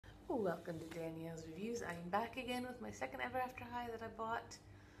Welcome to Danielle's Reviews. I'm back again with my second ever After High that I bought.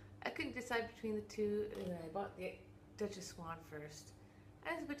 I couldn't decide between the two, and I bought the Duchess Swan first.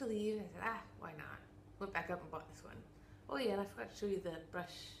 I was about to leave, and I said, why not? Went back up and bought this one. Oh yeah, and I forgot to show you the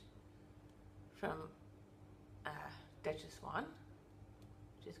brush from Duchess Swan,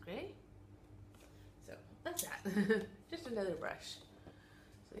 which is great. So, that's that. Just another brush.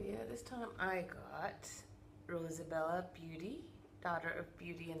 So yeah, this time I got Rosabella Beauty, daughter of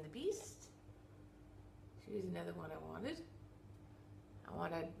Beauty and the Beast. She's another one I wanted. I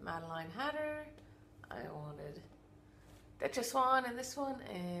wanted Madeline Hatter. I wanted Duchess Swan in this one,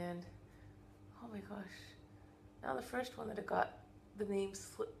 and oh my gosh, now the first one that I got, the name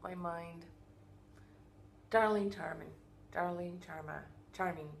slipped my mind. Darling Charming. Darling Charming,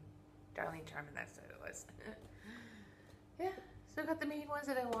 that's what it was. Yeah, so I got the main ones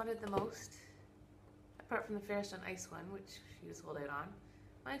that I wanted the most. Apart from the Ferris on Ice one, which she was sold out on.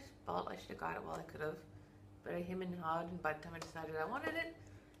 My fault, I should have got it while I could have. But I him and hawed, and by the time I decided I wanted it,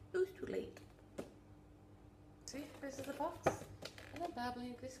 it was too late. See, this is the box. I'm not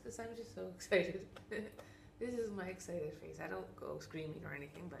babbling this because I'm just so excited. This is my excited face. I don't go screaming or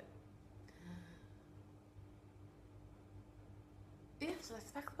anything, but yeah, so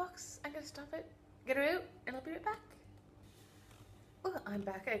that's the back of the box. I'm gonna stop it, get her out, and I'll be right back. Well, I'm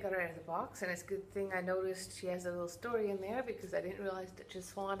back. I got her out of the box, and it's a good thing I noticed she has a little story in there because I didn't realize Duchess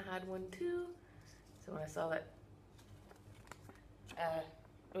Swan had one too. So when I saw that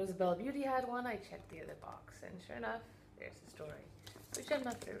Rosabella Beauty had one, I checked the other box, and sure enough, there's the story, which I'm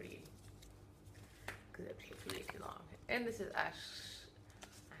not going to read because it takes way too long. And this is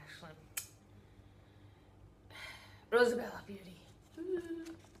Ashlyn. Rosabella Beauty. Ooh,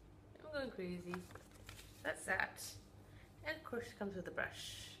 I'm going crazy. That's that. And of course, it comes with a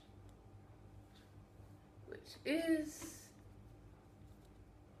brush, which is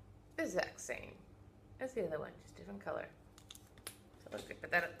the exact same as the other one, just different color. So let's put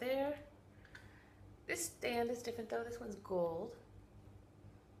that up there. This stand is different though. This one's gold.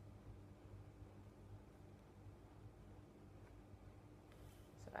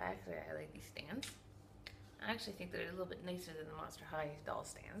 So I like these stands. I actually think they're a little bit nicer than the Monster High doll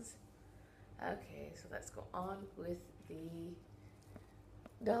stands. Okay, so let's go on with the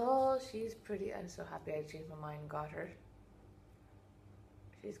doll. She's pretty. I'm so happy I changed my mind and got her.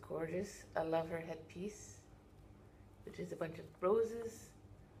 She's gorgeous. I love her headpiece, which is a bunch of roses.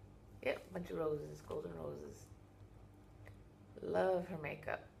 Yep, a bunch of roses, golden roses. Love her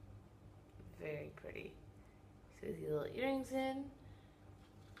makeup. Very pretty. See these little earrings in,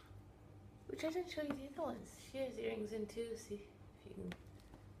 which I didn't show you the other ones. She has earrings in too. See if you can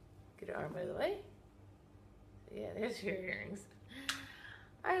get her arm out of the way. So yeah, there's her earrings.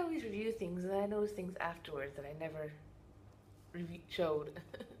 I always review things and I notice things afterwards that I never showed.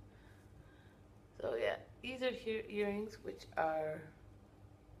 So yeah, these are her earrings, which are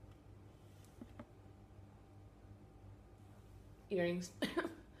earrings.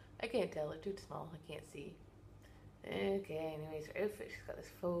 I can't tell, they're too small, I can't see. Okay, anyways, her outfit, she's got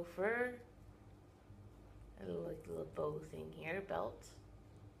this faux fur, a little bow thing here, belt.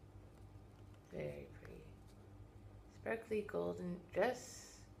 Very pretty. Sparkly golden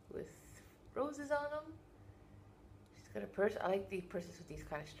dress with roses on them. She's got a purse. I like the purses with these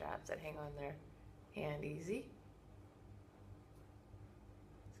kind of straps that hang on their hand easy.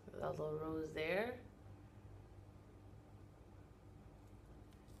 So a little rose there.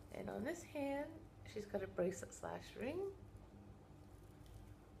 And on this hand, she's got a bracelet / ring.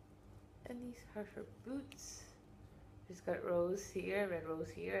 And these are her boots. She's got rose here, red rose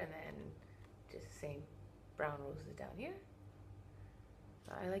here, and then just the same brown roses down here.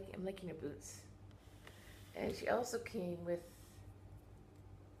 I'm liking her boots. And she also came with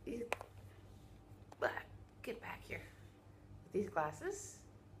these, get back here, these glasses,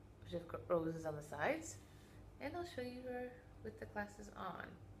 which have got roses on the sides. And I'll show you her with the glasses on.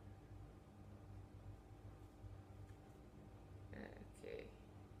 Okay.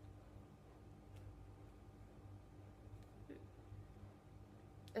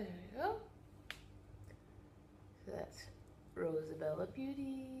 There we go. So that's Rosabella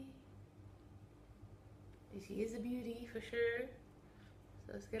Beauty. She is a beauty for sure.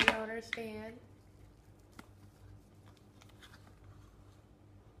 So let's get her on her stand.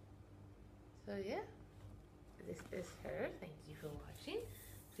 So yeah, this is her. Thank you for watching.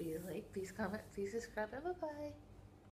 Please like, please comment, please subscribe, and bye-bye.